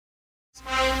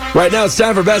Right now, it's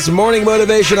time for Beth's Morning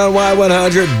Motivation on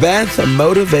Y100. Beth,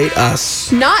 motivate us.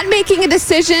 Not making a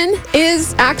decision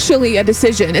is actually a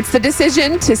decision. It's the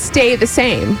decision to stay the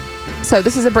same. So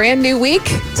this is a brand new week.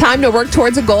 Time to work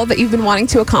towards a goal that you've been wanting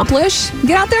to accomplish.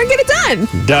 Get out there and get it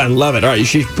done. Done. Love it. All right, you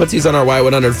should put these on our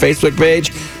Y100 Facebook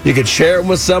page. You can share them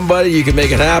with somebody. You can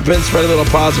make it happen. Spread a little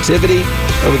positivity.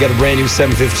 And we got a brand new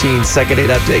 7:15 second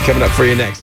date update coming up for you next.